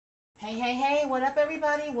Hey, hey, hey, what up,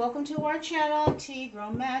 everybody? Welcome to our channel,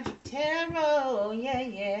 tgirlmagick Tarot. Yeah,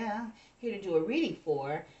 yeah. Here to do a reading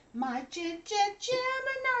for my Gemini.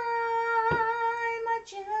 My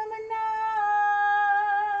Gemini.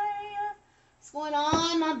 What's going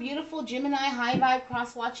on, my beautiful Gemini high vibe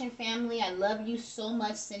cross-watching family? I love you so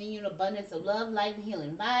much, sending you an abundance of love, light, and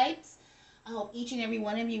healing vibes. I hope each and every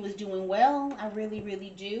one of you is doing well. I really, really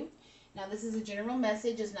do. Now, this is a general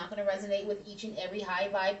message. It's not going to resonate with each and every high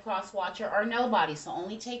vibe cross watcher or nobody. So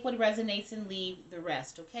only take what resonates and leave the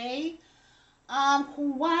rest, okay?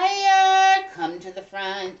 Choir, come to the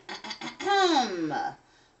front.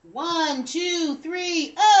 1, 2,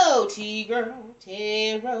 3. Oh, T-girl,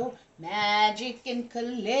 tarot, magic and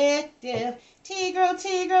collective. T-girl,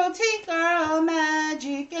 T-girl, T-girl,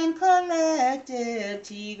 magic and collective.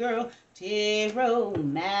 T-girl, tarot,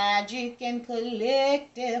 magic and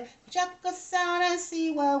collective. Check us out and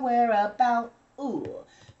see what we're about. Ooh,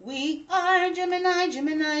 we are Gemini,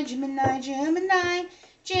 Gemini, Gemini, Gemini.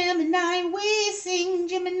 Gemini, we sing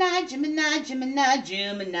Gemini, Gemini, Gemini,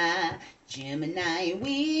 Gemini. Gemini,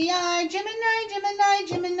 we are Gemini, Gemini,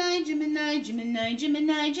 Gemini, Gemini, Gemini,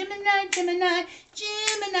 Gemini, Gemini, Gemini,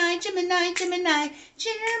 Gemini, Gemini, Gemini, Gemini,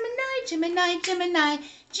 Gemini, Gemini,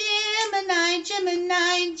 Gemini,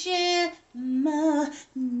 Gemini, Gemini.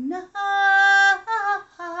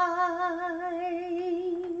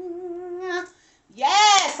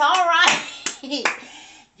 Yes, all right.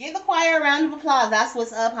 Give the choir a round of applause. That's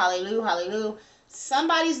what's up. Hallelujah, hallelujah.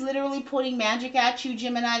 Somebody's literally putting magic at you,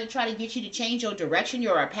 Gemini, to try to get you to change your direction,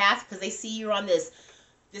 your path, because they see you're on this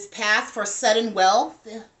path for sudden wealth.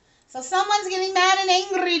 So someone's getting mad and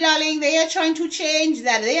angry, darling. They are trying to change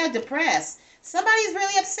that. They are depressed. Somebody's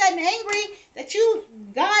really upset and angry that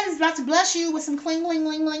God is about to bless you with some cling, ling,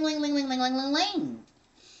 ling, ling, ling, ling, ling, ling, ling, ling, ling.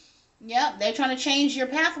 Yep, they're trying to change your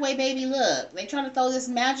pathway, baby. Look, they're trying to throw this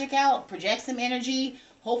magic out, project some energy.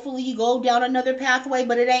 Hopefully you go down another pathway,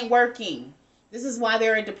 but it ain't working. This is why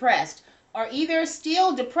they're depressed. Or either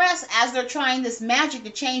still depressed as they're trying this magic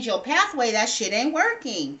to change your pathway. That shit ain't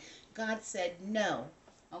working. God said no.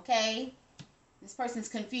 Okay? This person's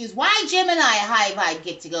confused. Why Gemini high vibe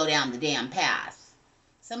get to go down the damn path?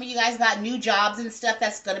 Some of you guys got new jobs and stuff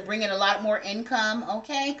that's going to bring in a lot more income.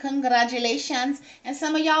 Okay? Congratulations. And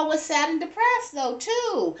some of y'all was sad and depressed, though,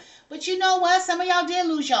 too. But you know what? Some of y'all did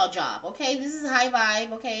lose y'all job. Okay? This is high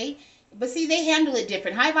vibe. Okay? But see, they handle it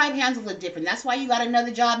different. High vibe handles it different. That's why you got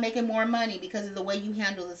another job making more money, because of the way you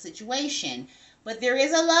handle the situation. But there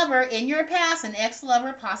is a lover in your past, an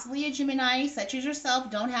ex-lover, possibly a Gemini, such as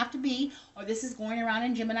yourself. Don't have to be, or this is going around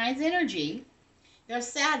in Gemini's energy. They're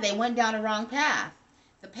sad they went down the wrong path.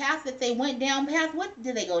 The path that they went down what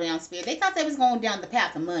did they go down, Spirit? They thought they was going down the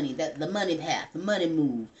path of money, the money path, the money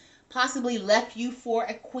move. Possibly left you for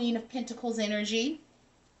a Queen of Pentacles energy.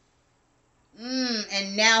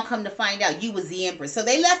 And now come to find out you was the Empress. So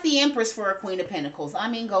they left the Empress for a Queen of Pentacles. I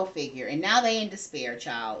mean, go figure. And now they in despair,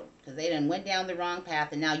 child. Because they done went down the wrong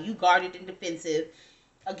path. And now you guarded and defensive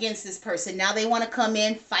against this person. Now they want to come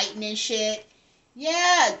in fighting and shit.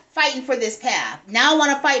 Yeah, fighting for this path. Now I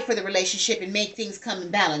want to fight for the relationship and make things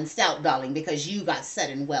come balanced out, darling. Because you got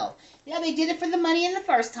sudden wealth. Yeah, they did it for the money in the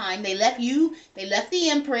first time. They left you. They left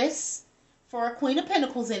the Empress for a Queen of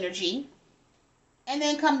Pentacles energy. And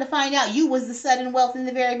then come to find out you was the sudden wealth in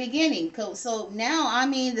the very beginning. So now, I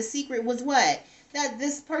mean, the secret was what? That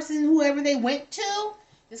this person, whoever they went to,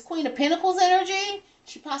 this Queen of Pentacles energy,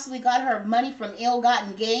 she possibly got her money from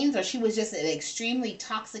ill-gotten gains, or she was just an extremely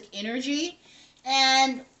toxic energy.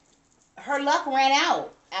 And her luck ran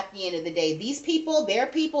out at the end of the day. These people, their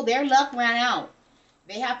luck ran out.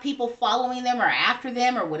 They have people following them or after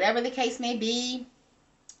them or whatever the case may be.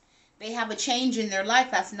 They have a change in their life.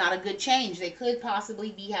 That's not a good change. They could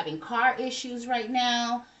possibly be having car issues right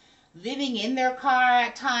now, living in their car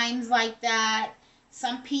at times like that.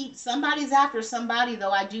 Somebody's after somebody, though.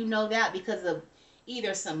 I do know that because of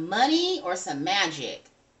either some money or some magic,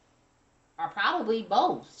 or probably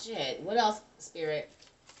both. Shit. What else, Spirit?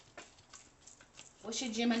 What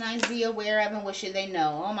should Geminis be aware of, and what should they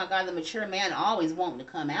know? Oh my God, the mature man always wanting to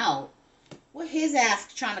come out. What his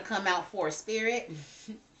ass trying to come out for, Spirit?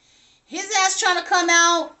 His ass trying to come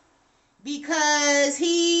out because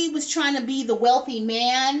he was trying to be the wealthy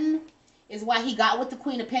man, is why he got with the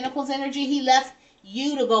Queen of Pentacles energy. He left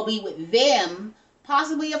you to go be with them,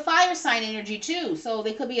 possibly a fire sign energy too. So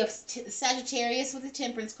they could be a Sagittarius with a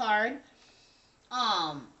Temperance card.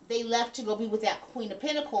 They left to go be with that Queen of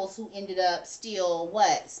Pentacles, who ended up still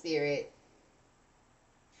what, Spirit?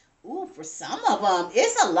 Ooh, for some of them,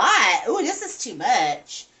 it's a lot. Ooh, this is too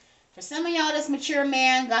much. For some of y'all, this mature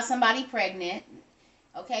man got somebody pregnant.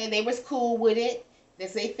 Okay, they was cool with it.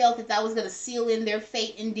 That they felt that that was going to seal in their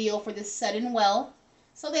fate and deal for this sudden wealth.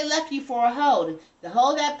 So they left you for a hoe. The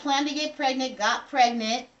hoe that planned to get pregnant got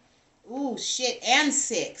pregnant. Ooh, shit, and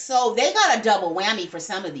sick. So they got a double whammy for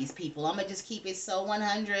some of these people. I'm going to just keep it so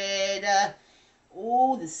 100.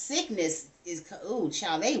 Ooh, the sickness is... Ooh,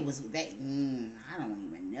 child, I don't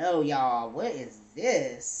even know, y'all. What is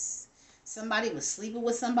this? Somebody was sleeping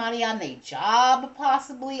with somebody on their job,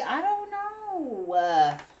 possibly. I don't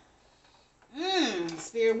know.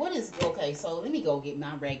 Spirit, what is... Okay, so let me go get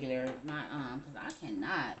my regular... because I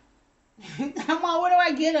cannot. Come on, where do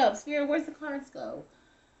I get up? Spirit, where's the cards go?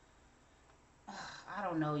 I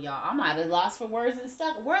don't know, y'all. I might have lost for words and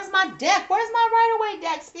stuff. Where's my deck? Where's my Rider-Waite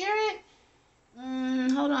deck, Spirit?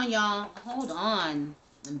 Hold on, y'all. Hold on.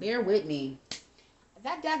 And bear with me.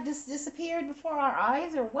 That deck just disappeared before our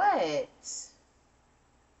eyes, or what?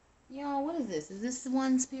 Y'all, what is this? Is this the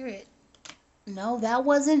one, Spirit? No, that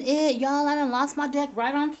wasn't it, y'all. I done lost my deck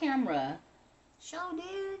right on camera. Show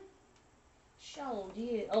did. Show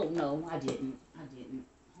did. Oh, no, I didn't.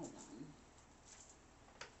 Hold on.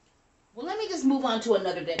 Well, let me just move on to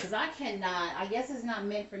another deck, because I cannot. I guess it's not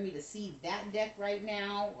meant for me to see that deck right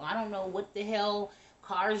now. I don't know what the hell.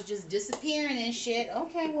 Cards just disappearing and shit.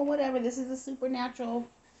 Okay, well, whatever. This is a supernatural.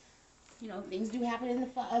 You know, things do happen in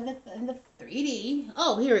the 3D.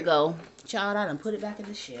 Oh, here we go. Child, I done put it back in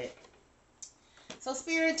the shit. So,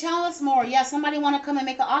 Spirit, tell us more. Yeah, somebody want to come and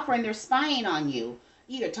make an offer, and they're spying on you.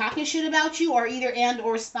 Either talking shit about you, or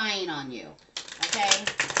or spying on you. Okay?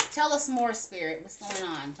 Tell us more, Spirit. What's going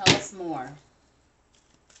on? Tell us more.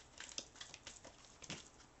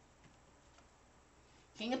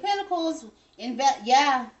 King of Pentacles.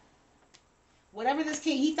 Yeah. Whatever this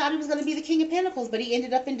king, he thought he was going to be the King of Pentacles, but he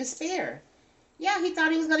ended up in despair. Yeah, he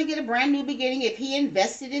thought he was going to get a brand new beginning if he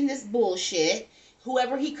invested in this bullshit.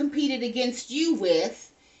 Whoever he competed against you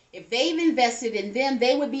with, if they've invested in them,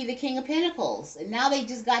 they would be the King of Pentacles. And now they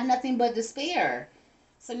just got nothing but despair.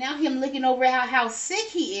 So now him looking over how sick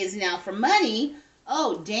he is now for money.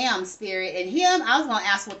 Oh, damn, Spirit. And him, I was going to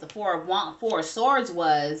ask what the Four of Swords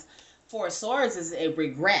was. Four of Swords is a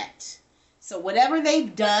regret. So whatever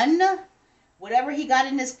they've done, whatever he got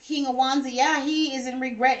in this King of Wands, yeah, he is in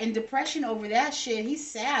regret and depression over that shit. He's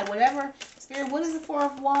sad. Whatever. Spirit, what is the Four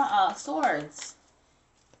of Swords?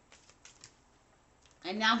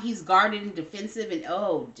 And now he's guarded and defensive and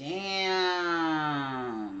oh, damn.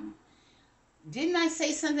 Didn't I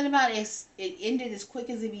say something about it ended as quick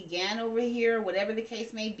as it began over here? Whatever the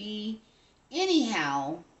case may be.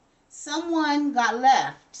 Anyhow, someone got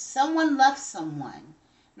left. Someone left someone.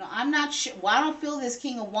 No, I'm not sure. Well, I don't feel this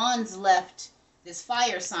King of Wands left this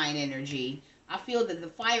fire sign energy. I feel that the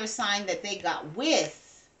fire sign that they got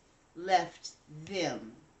with left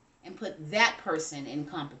them and put that person in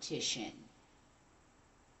competition.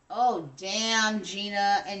 Oh, damn,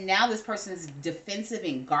 Gina. And now this person's defensive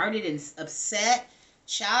and guarded and upset.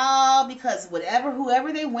 Child, because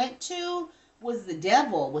whoever they went to was the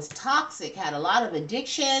devil, was toxic, had a lot of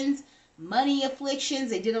addictions, money afflictions.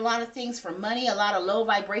 They did a lot of things for money, a lot of low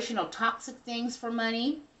vibrational toxic things for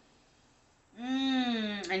money.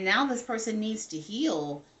 And now this person needs to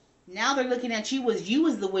heal. Now they're looking at you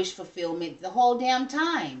as the wish fulfillment the whole damn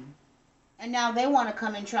time. And now they want to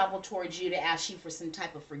come and travel towards you to ask you for some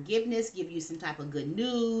type of forgiveness, give you some type of good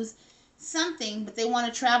news, something. But they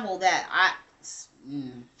want to travel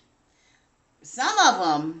some of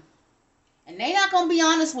them, and they're not going to be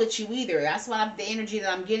honest with you either. That's why the energy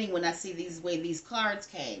that I'm getting when I see these cards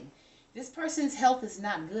came. This person's health is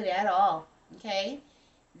not good at all, okay?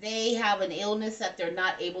 They have an illness that they're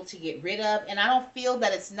not able to get rid of, and I don't feel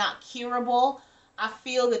that it's not curable. I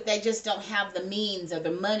feel that they just don't have the means or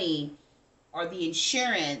the money or the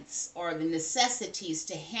insurance or the necessities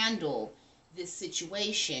to handle this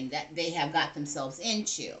situation that they have got themselves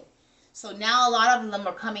into. So now a lot of them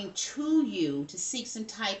are coming to you to seek some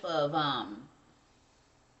type of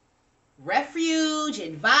refuge,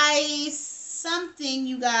 advice, something,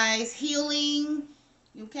 you guys, healing,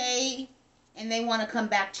 okay? And they want to come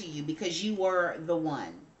back to you because you were the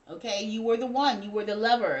one, okay? You were the one. You were the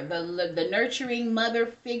lover, the nurturing mother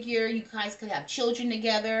figure. You guys could have children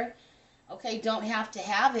together. Okay, don't have to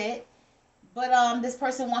have it. But this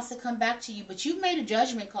person wants to come back to you. But you've made a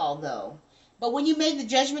judgment call, though. But when you made the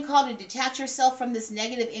judgment call to detach yourself from this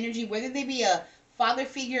negative energy, whether they be a father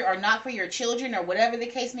figure or not for your children or whatever the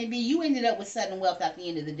case may be, you ended up with sudden wealth at the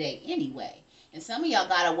end of the day anyway. And some of y'all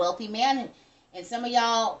got a wealthy man, and some of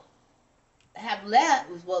y'all have left.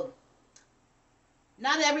 Well,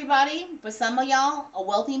 not everybody, but some of y'all, a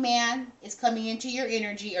wealthy man is coming into your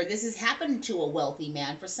energy, or this has happened to a wealthy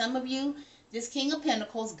man. For some of you, this King of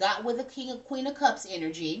Pentacles got with a Queen of Cups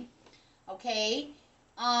energy, okay?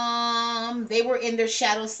 They were in their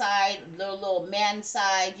shadow side, their little man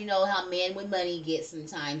side. You know how men with money get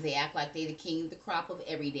sometimes. They act like they the king of the crop of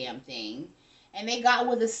every damn thing. And they got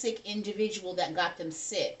with a sick individual that got them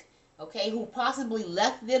sick. Okay, who possibly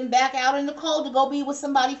left them back out in the cold to go be with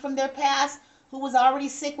somebody from their past who was already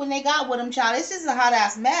sick when they got with them, child. It's just a hot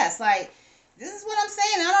ass mess. Like, this is what I'm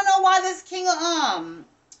saying. I don't know why this king of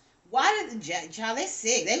why did the child, they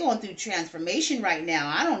sick. They going through transformation right now.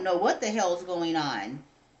 I don't know what the hell's going on.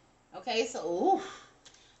 Okay, so, ooh,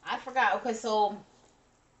 I forgot. Okay, so,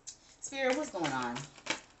 Spirit, what's going on?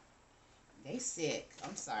 They sick.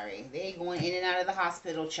 I'm sorry. They going in and out of the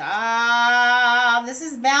hospital. Child, this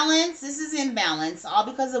is balance. This is imbalance. All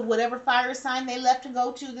because of whatever fire sign they left to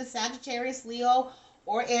go to, the Sagittarius, Leo,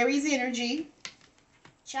 or Aries energy.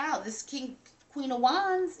 Child, this Queen of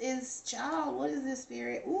Wands is, child, what is this,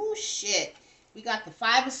 Spirit? Ooh, shit. We got the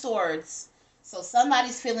Five of Swords. So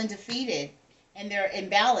somebody's feeling defeated. And they're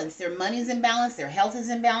imbalanced. Their money's imbalanced. Their health is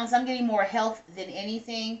imbalanced. I'm getting more health than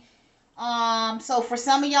anything. So for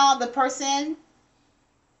some of y'all, the person,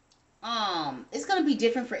 it's gonna be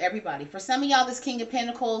different for everybody. For some of y'all, this King of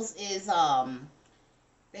Pentacles is,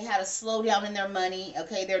 they had a slowdown in their money.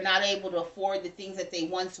 Okay, they're not able to afford the things that they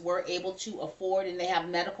once were able to afford, and they have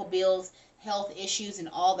medical bills, health issues, and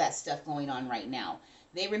all that stuff going on right now.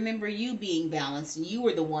 They remember you being balanced, and you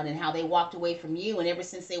were the one, and how they walked away from you. And ever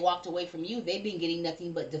since they walked away from you, they've been getting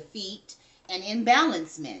nothing but defeat and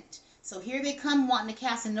imbalancement. So here they come wanting to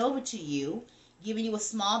Casanova to you, giving you a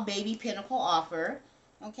small baby pentacle offer,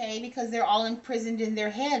 okay, because they're all imprisoned in their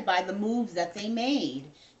head by the moves that they made.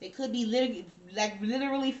 They could be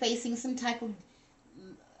literally facing some type of,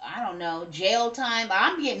 I don't know, jail time.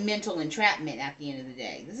 I'm getting mental entrapment at the end of the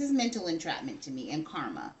day. This is mental entrapment to me, and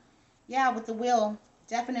karma. Yeah, with the will.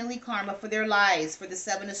 Definitely karma for their lies, for the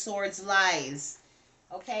Seven of Swords lies.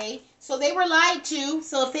 Okay? So they were lied to.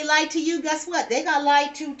 So if they lied to you, guess what? They got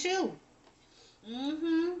lied to too.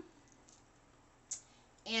 Mm-hmm.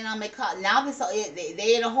 And now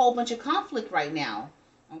they in a whole bunch of conflict right now.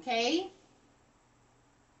 Okay?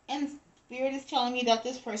 And Spirit is telling me that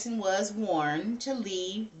this person was warned to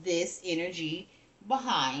leave this energy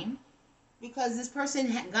behind, because this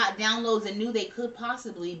person got downloads and knew they could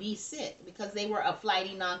possibly be sick, because they were a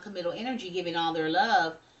flighty, non-committal energy, giving all their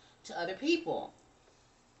love to other people.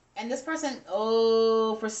 And this person,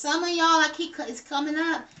 oh, for some of y'all, it's coming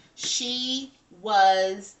up. She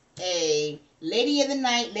was a lady of the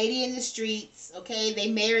night, lady in the streets. Okay, they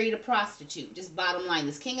married a prostitute. Just bottom line,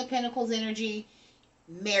 this King of Pentacles energy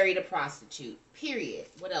married a prostitute. Period.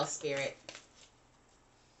 What else, Spirit?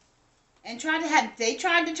 And they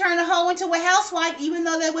tried to turn a hoe into a housewife, even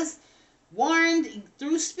though they was warned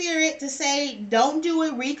through Spirit to say, don't do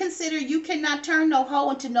it, reconsider. You cannot turn no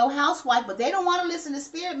hoe into no housewife. But they don't want to listen to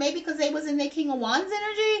Spirit, maybe because they was in their King of Wands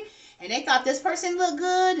energy, and they thought this person looked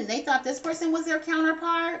good, and they thought this person was their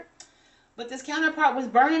counterpart. But this counterpart was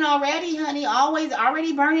burning already, honey.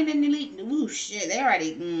 Already burning in the lead. Ooh, shit. They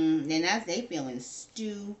already, then they feeling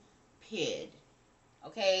stupid.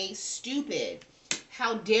 Okay? Stupid.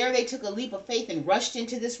 How dare they took a leap of faith and rushed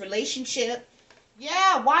into this relationship.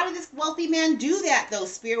 Yeah, why did this wealthy man do that, though,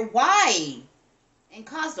 Spirit? Why? And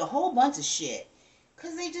caused a whole bunch of shit.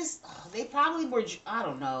 Because they probably were, I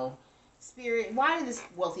don't know. Spirit, why did this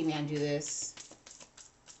wealthy man do this?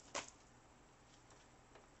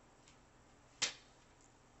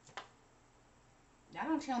 That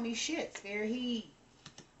don't tell me shit, Spirit. He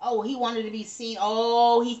wanted to be seen.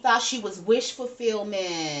 Oh, he thought she was wish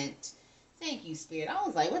fulfillment. Thank you, Spirit. I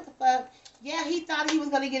was like, what the fuck? Yeah, he thought he was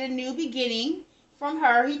going to get a new beginning from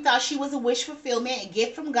her. He thought she was a wish fulfillment, a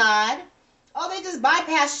gift from God. Oh, they just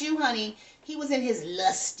bypassed you, honey. He was in his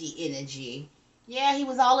lusty energy. Yeah, he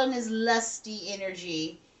was all in his lusty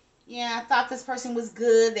energy. Yeah, I thought this person was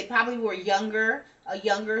good. They probably were younger, a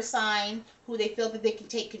younger sign who they felt that they can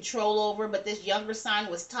take control over. But this younger sign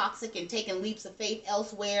was toxic and taking leaps of faith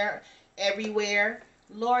elsewhere, everywhere.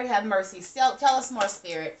 Lord have mercy. Tell us more,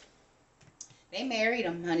 Spirit. They married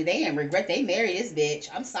him, honey. They didn't regret they married this bitch.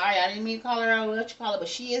 I'm sorry, I didn't mean to call her what you call it, but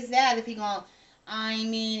she is that. If he gonna,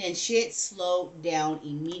 and shit slowed down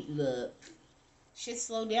immediately. Shit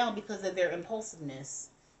slowed down because of their impulsiveness.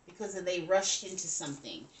 Because they rushed into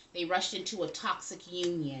something. They rushed into a toxic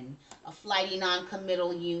union, a flighty,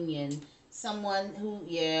 non-committal union. Someone who,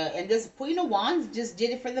 and this Queen of Wands just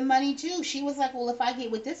did it for the money too. She was like, well, if I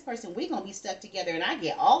get with this person, we're gonna be stuck together, and I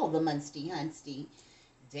get all the munsty hunsty.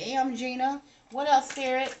 Damn, Gina. What else,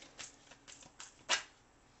 Spirit?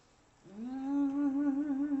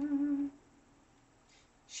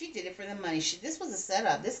 She did it for the money. This was a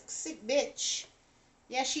setup. This sick bitch.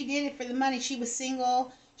 Yeah, she did it for the money. She was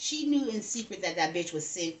single. She knew in secret that that bitch was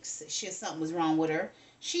sick. Something was wrong with her.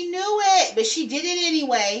 She knew it, but she did it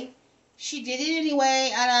anyway. She did it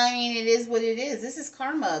anyway, and I mean, it is what it is. This is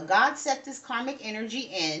karma. God set this karmic energy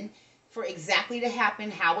in for exactly to happen,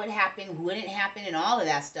 how it happened, when it happened, and all of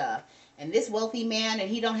that stuff. And this wealthy man, and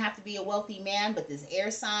he don't have to be a wealthy man, but this air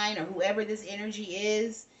sign or whoever this energy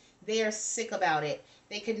is, they are sick about it.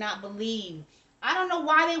 They could not believe. I don't know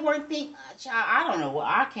why they weren't thinking. I don't know.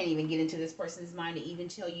 I can't even get into this person's mind to even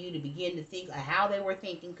tell you to begin to think of how they were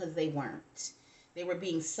thinking, because they weren't. They were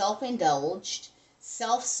being self-indulged,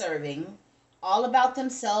 self-serving, all about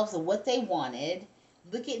themselves and what they wanted.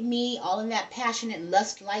 Look at me, all in that passionate,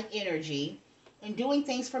 lust-like energy, and doing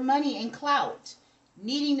things for money and clout,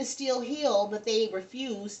 needing to still heal, but they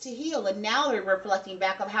refused to heal. And now they're reflecting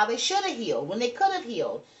back of how they should have healed when they could have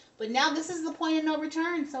healed. But now this is the point of no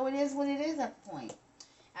return, so it is what it is at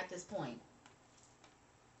this point.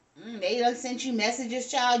 They done sent you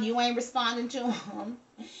messages, child. You ain't responding to them.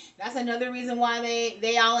 That's another reason why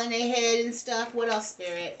they all in their head and stuff. What else,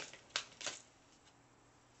 Spirit?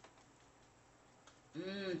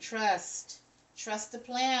 Trust. Trust the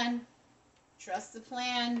plan. Trust the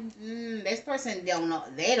plan. This person don't know.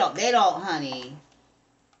 They don't, honey.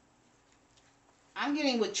 I'm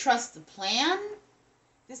getting with trust the plan.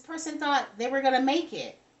 This person thought they were going to make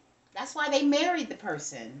it. That's why they married the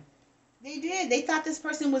person. They did. They thought this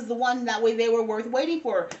person was the one, that way they were worth waiting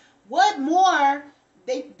for. What more?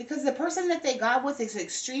 Because the person that they got with is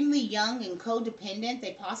extremely young and codependent.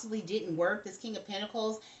 They possibly didn't work. This King of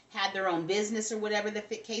Pentacles had their own business or whatever the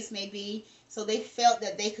case may be. So they felt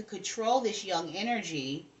that they could control this young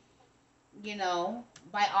energy, you know,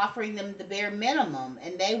 by offering them the bare minimum.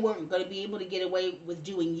 And they weren't going to be able to get away with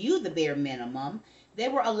doing you the bare minimum. They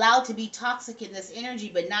were allowed to be toxic in this energy,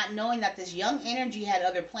 but not knowing that this young energy had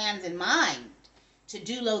other plans in mind to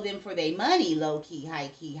do low them for their money, low key, high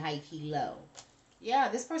key, high key, low. Yeah,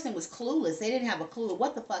 this person was clueless. They didn't have a clue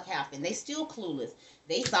what the fuck happened. They still clueless.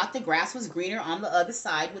 They thought the grass was greener on the other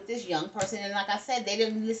side with this young person. And like I said, they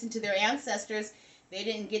didn't listen to their ancestors. They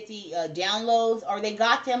didn't get the downloads, or they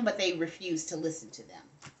got them, but they refused to listen to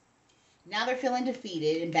them. Now they're feeling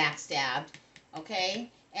defeated and backstabbed, okay?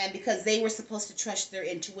 And because they were supposed to trust their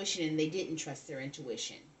intuition and they didn't trust their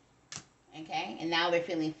intuition. Okay? And now they're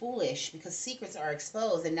feeling foolish because secrets are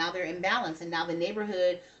exposed, and now they're imbalanced. And now the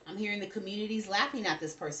neighborhood, I'm hearing the community's laughing at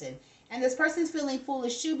this person. And this person's feeling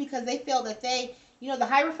foolish too because they felt that they, you know, the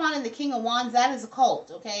Hierophant and the King of Wands, that is a cult.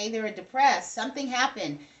 Okay? They're depressed. Something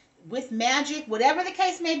happened with magic, whatever the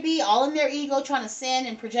case may be, all in their ego trying to send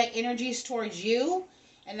and project energies towards you.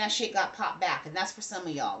 And that shit got popped back. And that's for some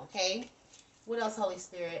of y'all. Okay? What else, Holy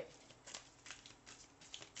Spirit?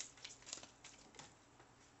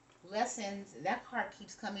 Lessons. That card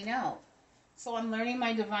keeps coming out. So I'm learning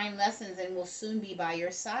my divine lessons and will soon be by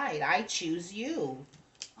your side. I choose you.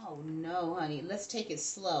 Oh, no, honey. Let's take it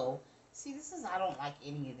slow. See, this is, I don't like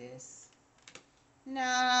any of this.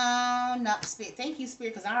 No, not Spirit. Thank you,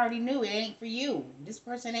 Spirit, because I already knew it ain't for you. This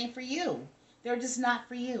person ain't for you. They're just not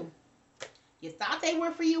for you. You thought they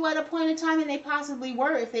were for you at a point in time, and they possibly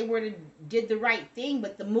were if they were to did the right thing.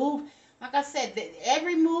 But the move, like I said,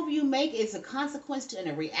 every move you make is a consequence to and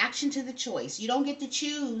a reaction to the choice. You don't get to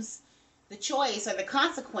choose the choice or the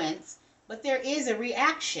consequence, but there is a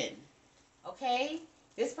reaction. Okay?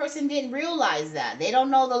 This person didn't realize that. They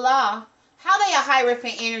don't know the law. How they a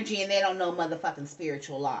Hierophant energy and they don't know motherfucking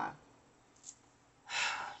spiritual law?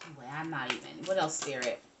 Anyway, I'm not even. What else,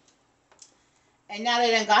 Spirit? And now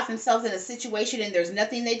they done got themselves in a situation and there's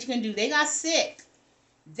nothing they can do. They got sick.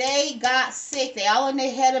 They got sick. They all in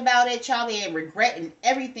their head about it, child. They ain't regretting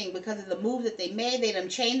everything because of the move that they made. They done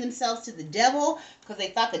chained themselves to the devil because they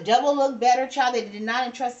thought the devil looked better, child. They did not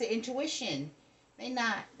entrust their intuition. They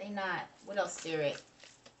not. What else, Spirit?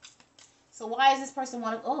 So why is this person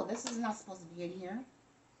want to... Oh, this is not supposed to be in here.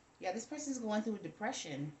 Yeah, this person's going through a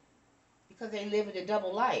depression because they live in a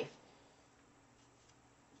double life.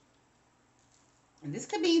 And this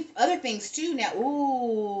could be other things too. Now,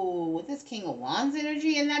 ooh, with this King of Wands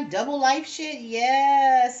energy and that double life shit.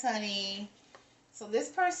 Yes, honey. So this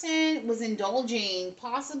person was indulging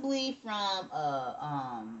possibly from,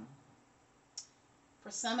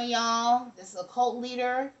 for some of y'all, this is a cult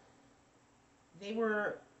leader. They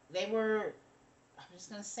were, I'm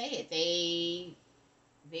just going to say it. They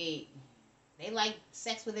like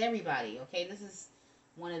sex with everybody. Okay. This is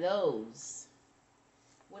one of those.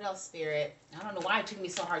 What else, Spirit? I don't know why it took me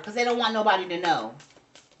so hard. Because they don't want nobody to know.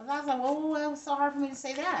 Because I was like, well, it was so hard for me to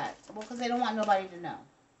say that. Well, because they don't want nobody to know.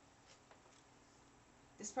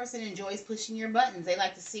 This person enjoys pushing your buttons. They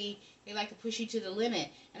like to push you to the limit.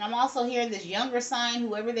 And I'm also hearing this younger sign,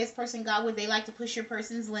 whoever this person got with, they like to push your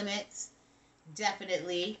person's limits.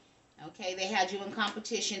 Definitely. Okay, they had you in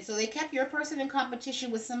competition. So they kept your person in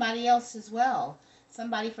competition with somebody else as well.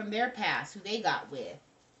 Somebody from their past who they got with.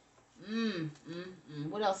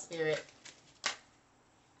 What else, Spirit?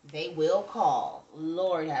 They will call.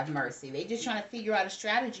 Lord have mercy. They just trying to figure out a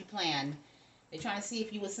strategy plan. They're trying to see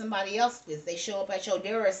if you with somebody else. If they show up at your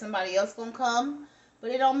door, is somebody else going to come?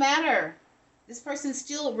 But it don't matter. This person's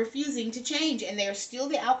still refusing to change. And they're still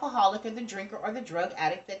the alcoholic or the drinker or the drug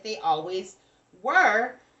addict that they always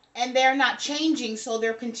were. And they're not changing. So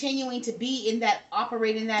they're continuing to be in that,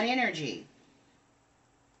 operate in that energy.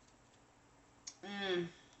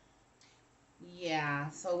 Yeah.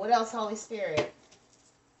 So what else, Holy Spirit?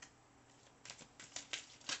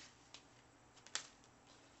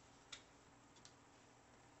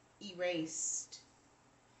 Erased.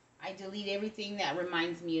 I delete everything that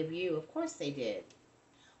reminds me of you. Of course they did.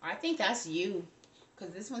 I think that's you.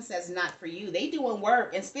 Because this one says not for you. They doing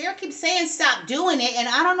work. And Spirit keeps saying stop doing it. And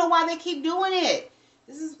I don't know why they keep doing it.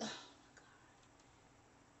 This is...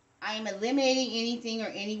 I am eliminating anything or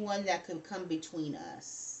anyone that could come between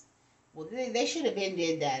us. Well, they should have been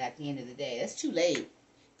did that at the end of the day. That's too late.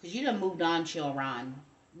 Because you done moved on, children.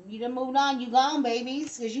 You done moved on. You gone,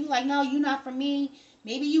 babies. Because you like, no, you not for me.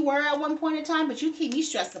 Maybe you were at one point in time, but you keep me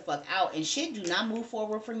stressed the fuck out. And shit do not move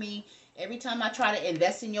forward for me. Every time I try to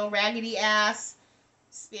invest in your raggedy ass,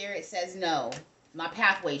 Spirit says no. My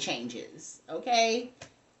pathway changes. Okay?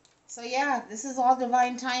 So yeah, this is all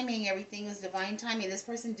divine timing. Everything is divine timing. This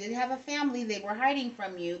person did have a family. They were hiding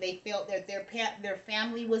from you. They felt that their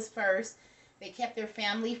family was first. They kept their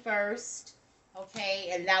family first. Okay?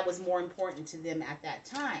 And that was more important to them at that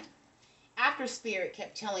time. After Spirit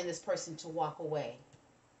kept telling this person to walk away.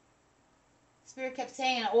 Spirit kept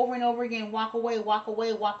saying over and over again, walk away, walk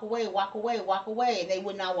away, walk away, walk away, walk away. And they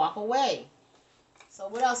would not walk away. So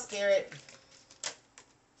what else, Spirit?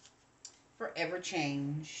 Forever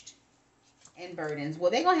changed. And burdens.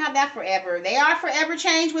 Well, they're going to have that forever. They are forever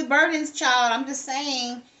changed with burdens, child. I'm just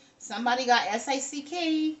saying. Somebody got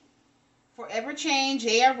SACK. Forever change.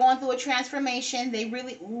 They are going through a transformation. They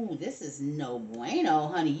really... Ooh, this is no bueno,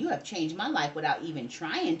 honey. You have changed my life without even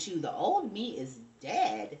trying to. The old me is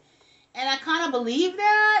dead. And I kind of believe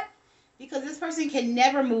that. Because this person can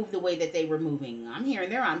never move the way that they were moving. I'm hearing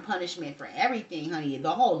they're on punishment for everything, honey.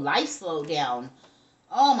 The whole life slowed down.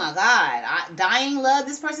 Oh my God. Dying love.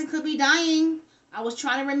 This person could be dying. I was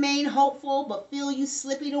trying to remain hopeful, but feel you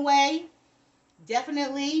slipping away.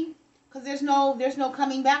 Definitely. Because there's no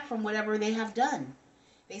coming back from whatever they have done.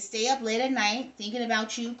 They stay up late at night thinking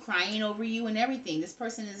about you, crying over you and everything. This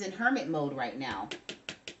person is in hermit mode right now.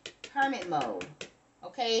 Hermit mode.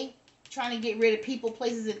 Okay? Trying to get rid of people,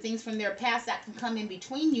 places, and things from their past that can come in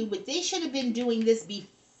between you. But they should have been doing this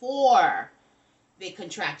before they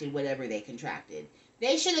contracted whatever they contracted.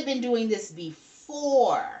 They should have been doing this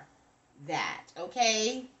before that,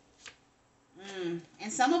 okay?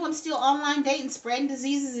 And some of them still online dating, spreading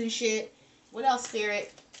diseases and shit. What else,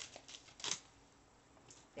 Spirit?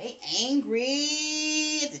 They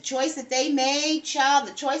angry at the choice that they made, child.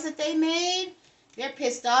 The choice that they made, they're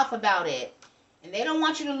pissed off about it. And they don't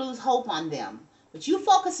want you to lose hope on them. But you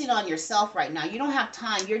focusing on yourself right now. You don't have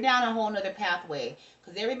time. You're down a whole nother pathway.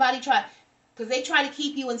 Because they try to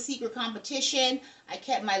keep you in secret competition. I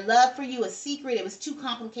kept my love for you a secret. It was too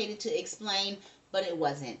complicated to explain, but it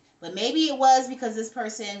wasn't. But maybe it was because this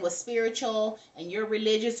person was spiritual and you're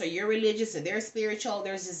religious, or they're spiritual.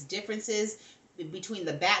 There's just differences between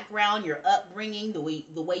the background, your upbringing, the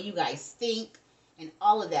way you guys think, and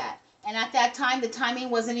all of that. And at that time, the timing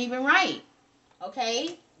wasn't even right.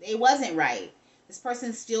 Okay? It wasn't right. This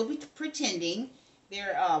person's still pretending.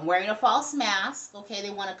 They're wearing a false mask. Okay? They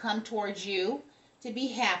want to come towards you to be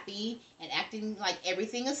happy and acting like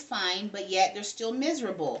everything is fine, but yet they're still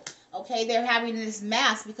miserable. Okay? They're having this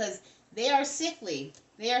mask because they are sickly.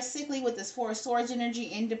 They are sickly with this Four of Swords energy,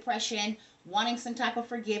 in depression, wanting some type of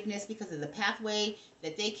forgiveness because of the pathway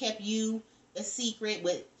that they kept you a secret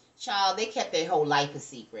with. Child, they kept their whole life a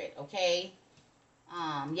secret. Okay?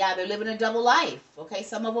 Yeah, they're living a double life. Okay?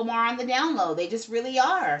 Some of them are on the down low. They just really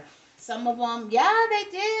are. Some of them, yeah, they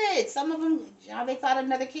did. Some of them, they thought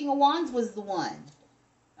another King of Wands was the one.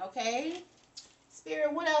 Okay?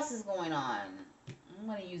 Spirit, what else is going on? I'm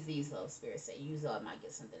going to use these, though. Spirit say, use them. I might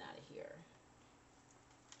get something out of here.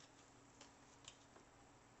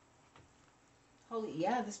 Holy,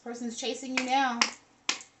 yeah, this person's chasing you now.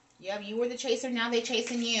 Yeah, you were the chaser. Now they're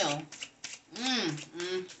chasing you.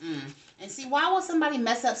 And see, why will somebody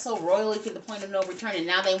mess up so royally to the point of no return and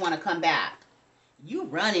now they want to come back? You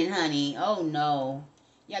running, honey. Oh, no.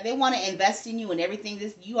 Yeah, they want to invest in you and everything.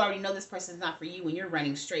 This, you already know this person's not for you when you're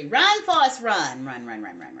running straight. Run, Forrest, run. Run, run,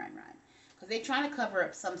 run, run, run, run. Because they're trying to cover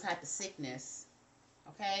up some type of sickness.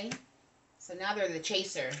 Okay? So now they're the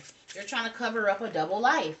chaser. They're trying to cover up a double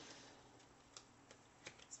life.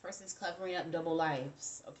 This person's covering up double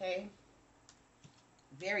lives. Okay?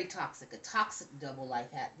 Very toxic. A toxic double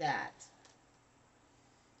life at that.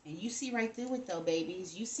 And you see right through it, though,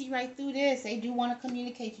 babies. You see right through this. They do want to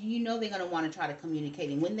communicate. You know they're going to want to try to communicate.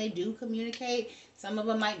 And when they do communicate, some of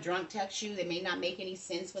them might drunk text you. They may not make any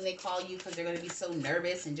sense when they call you because they're going to be so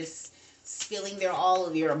nervous and just spilling all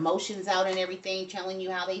of your emotions out and everything, telling you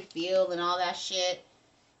how they feel and all that shit.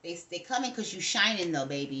 They come in because you shining, though,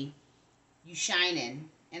 baby. You shining.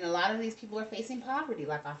 And a lot of these people are facing poverty,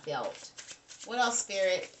 like I felt. What else,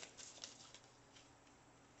 Spirit?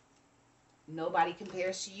 Nobody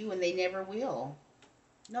compares to you, and they never will.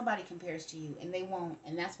 Nobody compares to you, and they won't.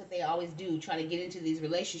 And that's what they always do, try to get into these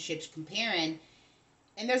relationships comparing.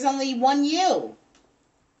 And there's only one you.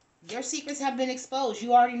 Your secrets have been exposed.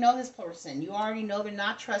 You already know this person. You already know they're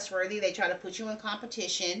not trustworthy. They try to put you in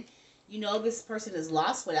competition. You know this person is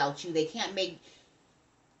lost without you. They can't make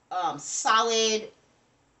solid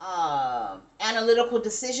analytical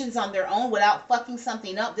decisions on their own without fucking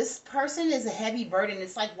something up. This person is a heavy burden.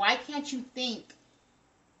 It's like, why can't you think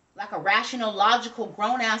like a rational, logical,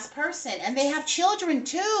 grown-ass person? And they have children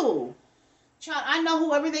too. Child, I know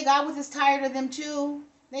whoever they got with is tired of them too.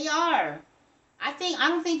 They are. I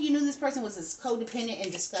don't think you knew this person was as codependent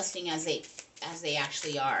and disgusting as they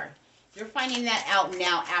actually are. You're finding that out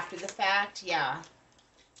now after the fact. Yeah.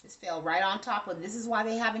 This fell right on top of. This is why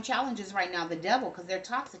they're having challenges right now. The devil, because they're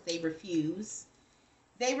toxic. They refuse.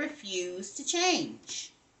 They refuse to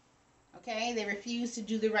change. Okay? They refuse to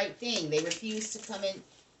do the right thing. They refuse to come in.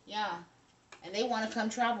 Yeah. And they want to come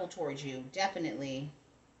travel towards you. Definitely.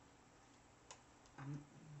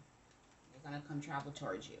 They're going to come travel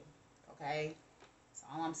towards you. Okay? That's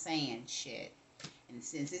all I'm saying. Shit. And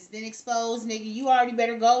since it's been exposed, nigga, you already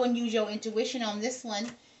better go and use your intuition on this one.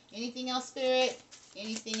 Anything else, Spirit?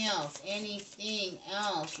 Anything else? Anything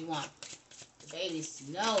else you want the babies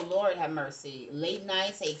to know? Lord have mercy. Late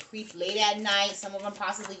nights, they creep late at night. Some of them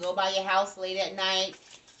possibly go by your house late at night.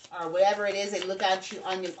 Or whatever it is, they look at you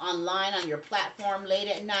online on your platform late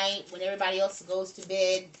at night when everybody else goes to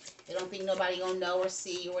bed. They don't think nobody gonna know or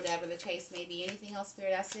see or whatever the case may be. Anything else,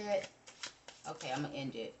 Spirit? That's it? Okay, I'm gonna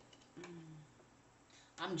end it.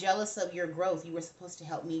 I'm jealous of your growth. You were supposed to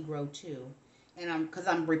help me grow too. And because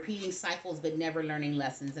I'm repeating cycles but never learning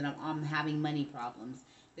lessons, and I'm having money problems.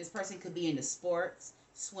 This person could be into sports,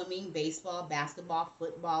 swimming, baseball, basketball,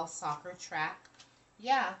 football, soccer, track.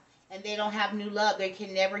 Yeah, and they don't have new love. They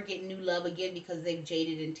can never get new love again because they've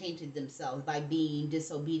jaded and tainted themselves by being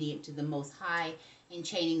disobedient to the Most High and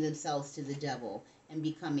chaining themselves to the devil and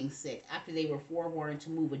becoming sick after they were forewarned to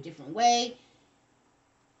move a different way.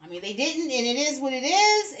 I mean, they didn't, and it is what it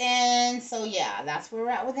is, and so, yeah, that's where we're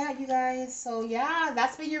at with that, you guys. So, yeah,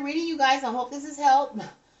 that's been your reading, you guys. I hope this has helped.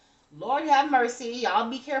 Lord have mercy. Y'all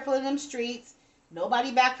be careful in them streets.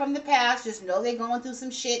 Nobody back from the past. Just know they're going through some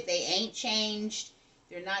shit. They ain't changed.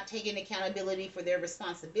 They're not taking accountability for their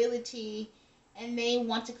responsibility, and they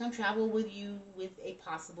want to come travel with you with a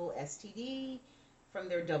possible STD from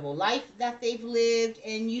their double life that they've lived,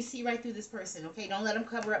 and you see right through this person, okay? Don't let them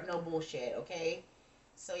cover up no bullshit, okay?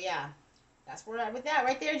 So, yeah, that's where we're at with that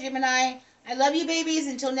right there, Gemini. I love you, babies.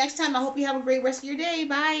 Until next time, I hope you have a great rest of your day.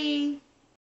 Bye.